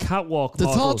like a catwalk The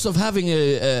model. thoughts of having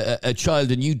a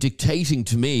child and you dictating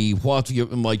to me what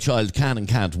my child can and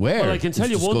can't wear. Well, I can tell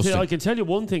you one thing. I can tell you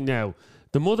one thing now.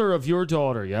 The mother of your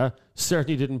daughter,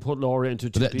 certainly didn't put Laura into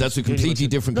two pieces. That's a completely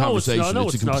different conversation.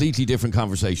 It's a completely different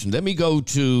conversation. Let me go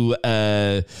to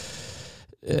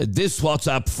this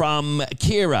WhatsApp from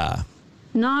Kira.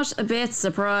 Not a bit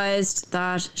surprised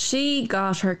that she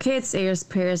got her kids' ears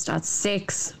pierced at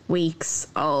 6 weeks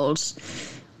old,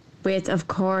 with, of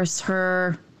course,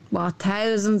 her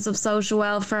thousands of social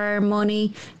welfare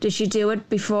money. Did she do it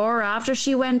before or after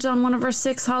she went on one of her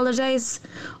 6 holidays?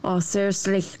 Oh,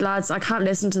 seriously, lads, I can't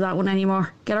listen to that one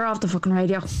anymore. Get her off the fucking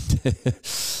radio.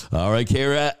 All right,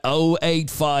 Kira,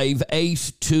 085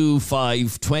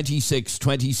 825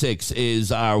 2626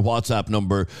 is our WhatsApp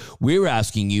number. We're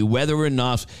asking you whether or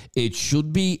not it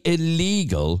should be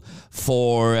illegal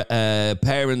for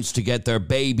parents to get their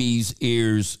babies'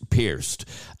 ears pierced.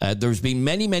 There's been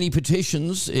many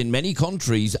petitions in many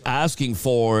countries asking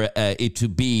for it to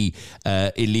be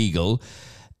illegal.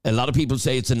 A lot of people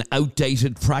say it's an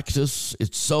outdated practice.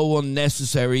 It's so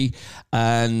unnecessary,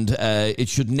 and it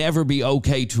should never be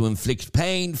okay to inflict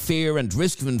pain, fear, and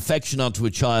risk of infection onto a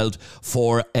child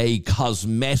for a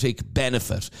cosmetic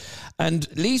benefit. And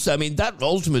Lisa, I mean, that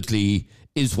ultimately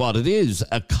is what it is,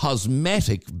 a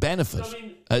cosmetic benefit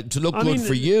to look good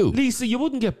for you. Lisa, you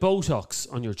wouldn't get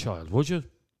Botox on your child, would you?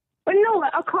 Well, no,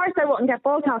 of course I wouldn't get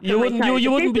Botox. You wouldn't.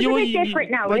 You wouldn't. This is a bit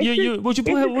different now. Would you put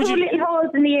little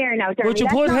holes in the ear now, Jeremy? Would you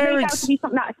put hair? Out to be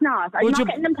something that's not. I'm not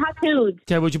getting them tattooed.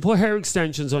 Okay, would you put hair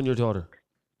extensions on your daughter?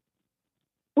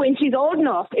 When she's old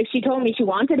enough, if she told me she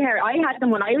wanted hair, I had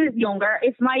them when I was younger.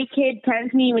 If my kid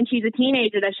tells me when she's a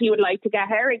teenager that she would like to get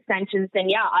hair extensions, then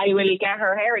yeah, I will get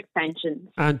her hair extensions.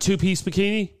 And two-piece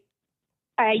bikini?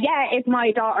 Yeah, if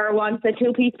my daughter wants a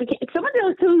two-piece bikini. Some of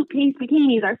those two-piece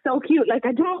bikinis are so cute. Like,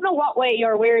 I don't know what way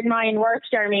your weird mind works,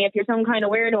 Jeremy, if you're some kind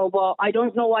of weirdo, but I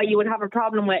don't know why you would have a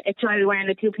problem with a child wearing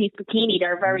a two-piece bikini.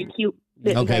 They're very cute.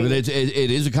 Okay, but it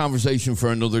is a conversation for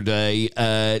another day.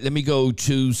 Let me go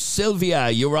to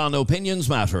Sylvia. You're on Opinions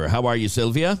Matter. How are you,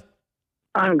 Sylvia?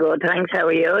 I'm good, thanks. How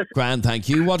are you? Grand, thank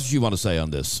you. What did you want to say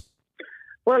on this?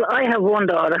 Well, I have one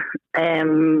daughter.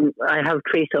 I have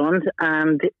 3 sons,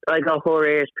 and I got her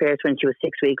ears pierced when she was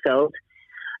 6 weeks old.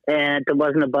 There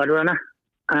wasn't a bother on her,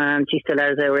 and she still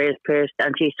has her ears pierced,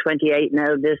 and she's 28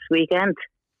 now this weekend.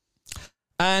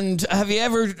 And have you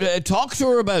ever talked to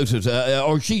her about it,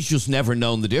 or she's just never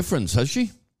known the difference, has she?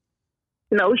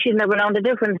 No, she's never known the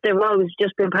difference. They've always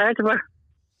just been part of her.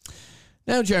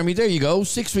 Now, Jeremy, there you go.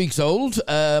 6 weeks old.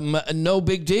 No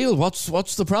big deal.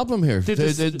 What's the problem here?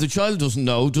 The child doesn't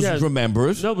know, doesn't remember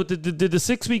it. No, but did the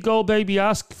 6-week-old baby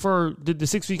ask for? Did the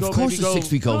 6-week-old baby go? Of course,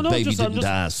 the 6-week-old baby didn't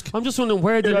ask. I'm just wondering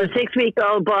where the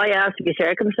 6-week-old boy asked to be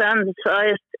circumcised.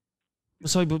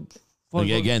 Sorry, but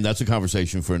Again, that's a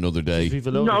conversation for another day.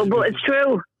 No, but it's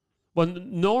true. Well,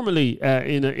 normally,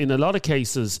 in a lot of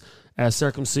cases,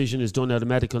 circumcision is done out of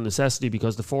medical necessity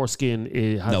because the foreskin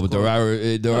has. No, but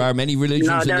there are many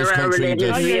religions in this country.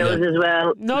 As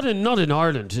well. Not in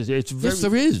Ireland. It's very, yes,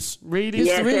 there is. Really?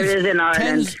 Yes, there is in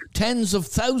Ireland. Tens of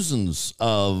thousands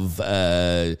of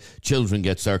children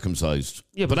get circumcised.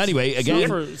 Yeah, but anyway,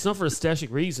 again, it's not for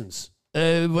aesthetic reasons.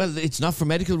 Well, it's not for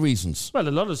medical reasons. Well,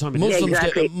 a lot of the time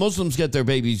Muslims get their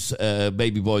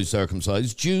baby boys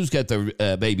circumcised. Jews get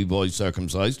their baby boys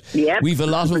circumcised. Yep. We've a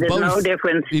lot of There's both. No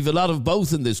difference. We've a lot of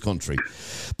both in this country.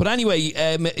 But anyway,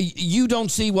 you don't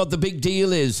see what the big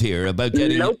deal is here about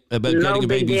getting a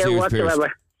baby's ears pierced.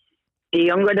 The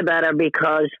younger the better,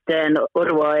 because then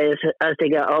otherwise, as they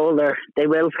get older, they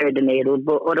will fear the needle.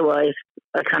 But otherwise,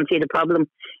 I can't see the problem.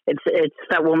 It's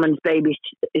that woman's baby.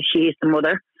 She's the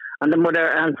mother. And the mother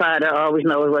and father always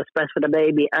know what's best for the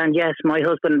baby. And yes, my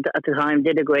husband at the time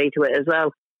did agree to it as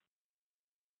well.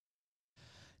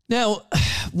 Now,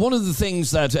 one of the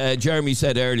things that Jeremy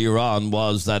said earlier on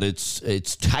was that it's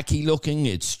tacky looking,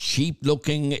 it's cheap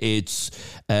looking, it's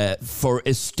for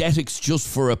aesthetics, just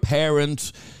for a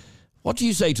parent. What do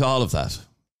you say to all of that?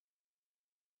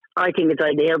 I think it's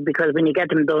ideal, because when you get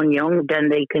them done young, then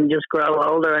they can just grow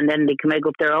older and then they can make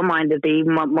up their own mind if they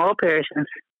even want more piercings.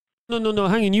 No,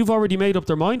 hang on. You've already made up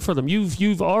their mind for them.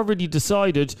 You've already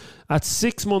decided at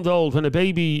 6 months old when a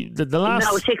baby, the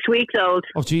last... No, 6 weeks old.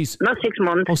 Oh, jeez. Not 6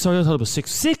 months. Oh, sorry, I thought it was 6.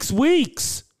 6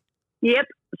 weeks? Yep.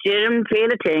 She didn't feel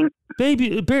a thing.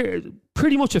 Baby,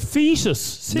 pretty much a fetus.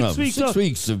 6 weeks. 6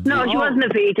 weeks. No, she wasn't a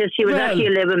fetus. She was actually a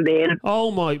living being. Oh,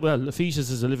 my... Well, a fetus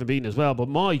is a living being as well, but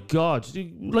my God.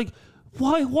 Like,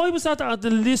 why was that on the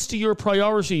list of your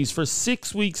priorities for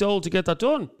 6 weeks old to get that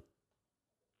done?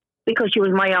 Because she was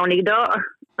my only daughter,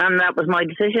 and that was my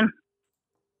decision.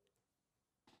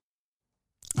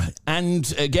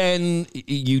 And again,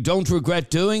 you don't regret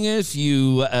doing it.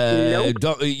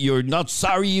 You're not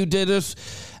sorry you did it.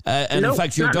 And nope, in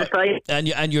fact,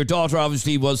 your daughter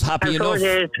obviously was happy enough. Her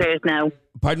ears pierced now.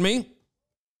 Pardon me?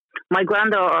 My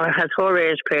granddaughter has her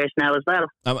ears pierced now as well.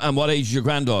 And what age is your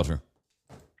granddaughter?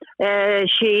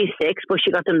 She's 6, but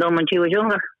she got them done when she was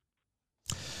younger.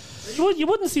 You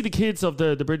wouldn't see the kids of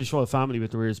the British royal family with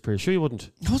their ears pierced. Sure you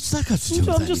wouldn't. What's that got to do with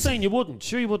I'm just saying you wouldn't.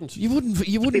 Sure you wouldn't. You wouldn't.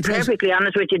 To be perfectly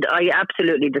honest with you, I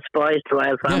absolutely despise the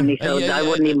royal family, I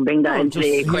wouldn't even bring that into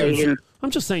the equation. I'm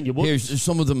just saying you wouldn't.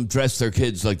 Some of them dress their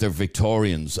kids like they're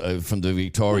Victorians from the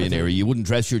Victorian era. You wouldn't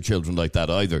dress your children like that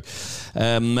either.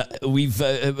 We've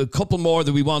a couple more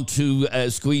that we want to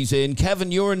squeeze in.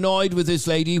 Kevin, you're annoyed with this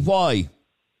lady. Why?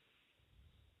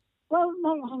 Well,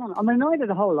 no, hang on. I'm annoyed at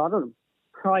a whole lot of them.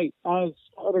 Right, as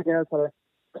other girls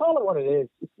call it what it is.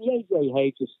 It's the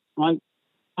AJHs, right?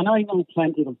 And I know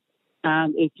plenty of them.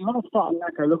 And if you want to start a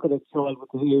neck or look at a child with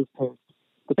the ears pierced,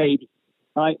 the baby,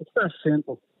 right? It's very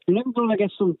simple. You're never going to get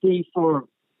some D4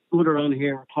 mother on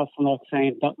here tossing off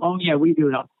saying that, oh yeah, we do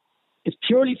that. It's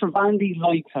purely for vanity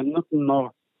likes and nothing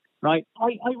more, right?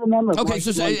 I remember. Okay, I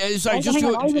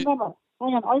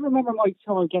remember my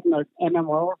child getting her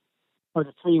MMR or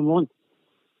the 3-in-1.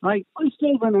 I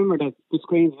still remember the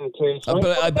screens and the tears. But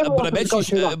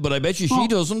I bet you she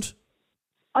doesn't.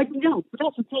 I know, but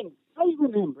that's the thing. I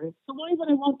remember it. So why would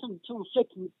I want them to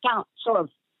inflict that sort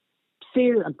of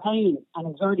fear and pain and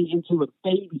anxiety into a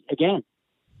baby again?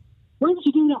 Why would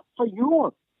you do that for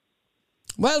your...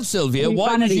 Well, Sylvia,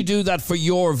 why would you do that for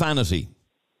your vanity?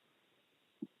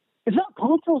 It's not a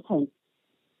cultural thing.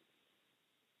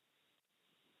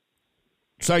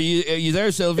 Sorry, are you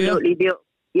there, Sylvia? Absolutely.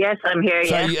 Yes, I'm here.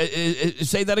 Sorry, yeah.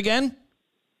 Say that again?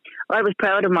 I was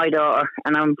proud of my daughter,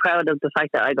 and I'm proud of the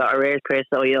fact that I got her ears pierced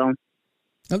so young.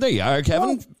 Oh, there you are,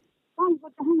 Kevin. Oh,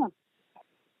 but hang on.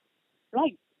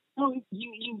 Right. No,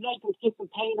 you like inflicting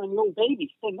pain on young babies.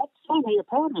 Then that's fine. You're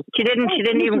proud of it. She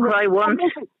didn't even cry once.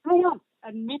 Hang on.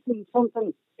 Admitting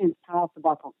something is half the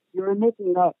battle. You're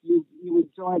admitting that you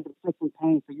enjoyed inflicting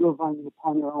pain for your vanity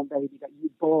upon your own baby that you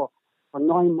bore for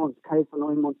 9 months, carried for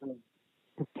 9 months, and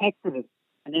protected it.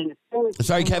 And then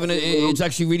sorry, Kevin, it's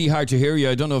actually really hard to hear you.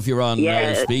 I don't know if you're on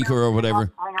speaker or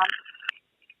whatever. Hang on.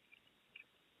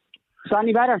 Is that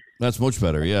any better? That's much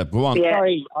better, yeah. Go on. Yeah.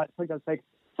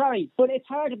 Sorry, but it's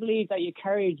hard to believe that you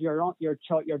carried your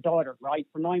daughter, right,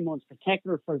 for 9 months,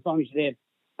 protected her for as long as you did.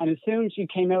 And as soon as she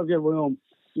came out of your womb,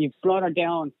 you brought her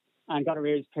down and got her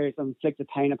ears pierced and inflicted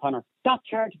pain upon her. That's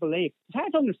hard to believe. It's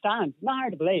hard to understand, not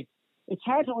hard to believe. It's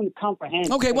hard to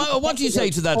comprehend. Okay, well, what do you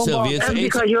say to that, Sylvia? It's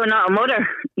because you're not a mother.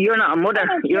 You're not a mother.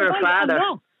 You're a father.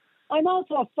 I'm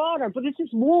also a father, but it's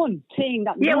just one thing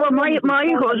that... Yeah, well, my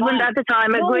husband at the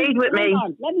time agreed with me.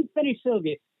 Let me finish,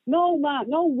 Sylvia. No man,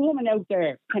 no woman out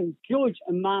there can judge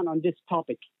a man on this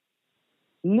topic.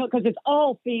 No, because it's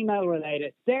all female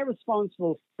related. They're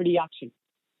responsible for the action,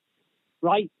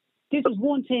 right? This is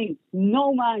one thing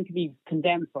no man can be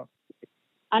condemned for.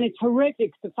 And it's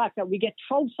horrific, the fact that we get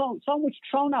so much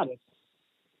thrown at us,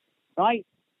 right?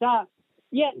 That,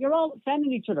 yeah, you're all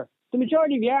offending each other. The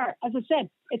majority of you are. As I said,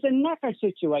 it's a knacker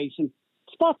situation.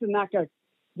 Spot the knacker.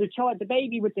 The child, the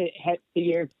baby with the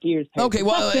ears. Okay,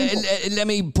 well, let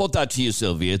me put that to you,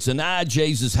 Sylvia. It's an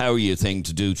Jesus, how are you thing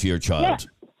to do to your child.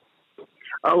 Yeah.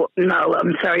 Oh, no,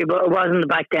 I'm sorry, but it wasn't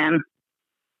back then.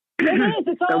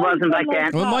 It wasn't back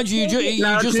then. Well, mind you, you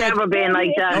no, just it's never been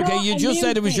like that. Okay, you just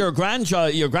said it was your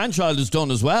grandchild. Your grandchild is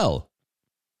done as well.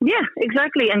 Yeah,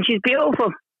 exactly, and she's beautiful.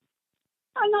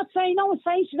 I'm not saying, no one's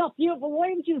saying she's not beautiful.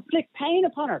 Why would you inflict pain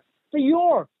upon her? For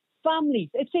your family.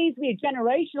 It seems to be a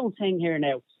generational thing here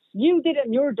now. You did it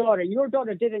in your daughter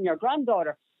did it in your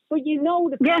granddaughter. But you know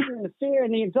the pain and the fear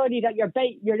and the anxiety that your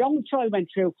young child went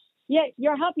through. Yeah,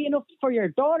 you're happy enough for your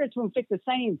daughter to inflict the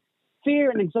same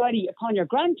fear and anxiety upon your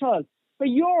grandchild for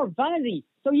your vanity.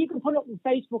 So you can put up on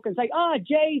Facebook and say,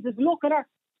 Jesus, look at her.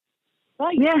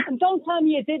 Right? Yeah. And don't tell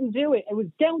me you didn't do it. It was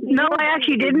down to No, I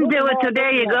actually didn't do it, so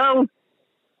there you go.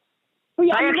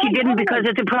 I actually didn't because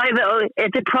it's a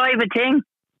private thing.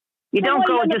 You don't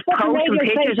go and just post some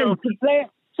pictures of.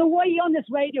 So why are you on this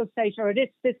radio station or this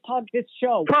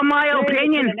show? For my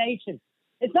opinion.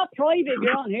 It's not private.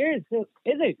 You're on here, is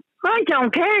it? I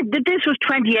don't care. This was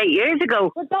 28 years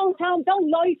ago. But don't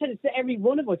lie to every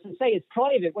one of us and say it's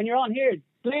private when you're on here.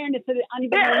 Blaring it to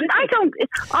anybody.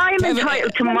 I'm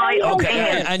entitled to my opinion.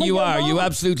 Okay, and you are. You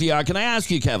absolutely are. Can I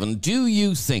ask you, Kevin, do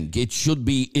you think it should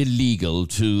be illegal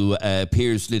to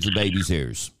pierce little babies'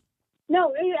 ears?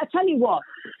 No, I tell you what.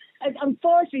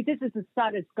 Unfortunately, this is the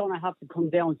stat it's going to have to come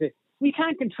down to. We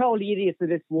can't control the idiots of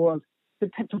this world. The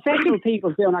professional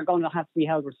people still are going to have to be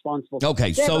held responsible.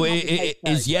 Okay, so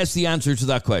is yes the answer to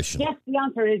that question? Yes, the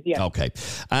answer is yes. Okay.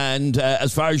 And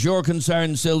as far as you're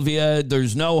concerned, Sylvia,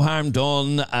 there's no harm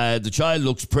done. The child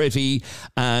looks pretty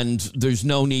and there's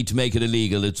no need to make it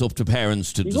illegal. It's up to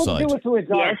parents to decide. You wouldn't do it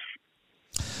to a dog.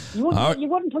 Yes. You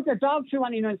wouldn't put your dog through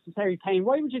any unnecessary pain.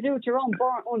 Why would you do it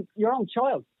to your own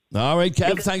child? All right,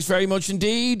 Kev, thanks very much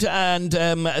indeed. And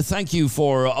thank you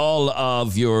for all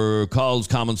of your calls,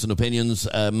 comments and opinions.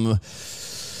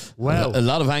 Well, a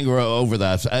lot of anger over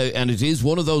that. And it is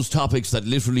one of those topics that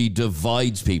literally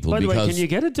divides people. By the way, can you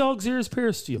get a dog's ears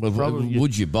pierced?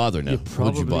 Would you bother now? You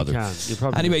probably can.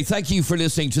 Anyway, thank you for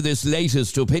listening to this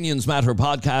latest Opinions Matter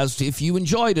podcast. If you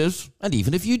enjoyed it, and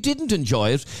even if you didn't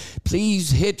enjoy it, please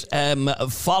hit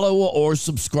follow or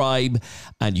subscribe,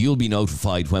 and you'll be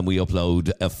notified when we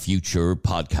upload a future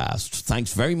podcast.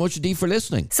 Thanks very much indeed for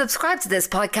listening. Subscribe to this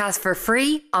podcast for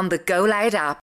free on the Go Loud app.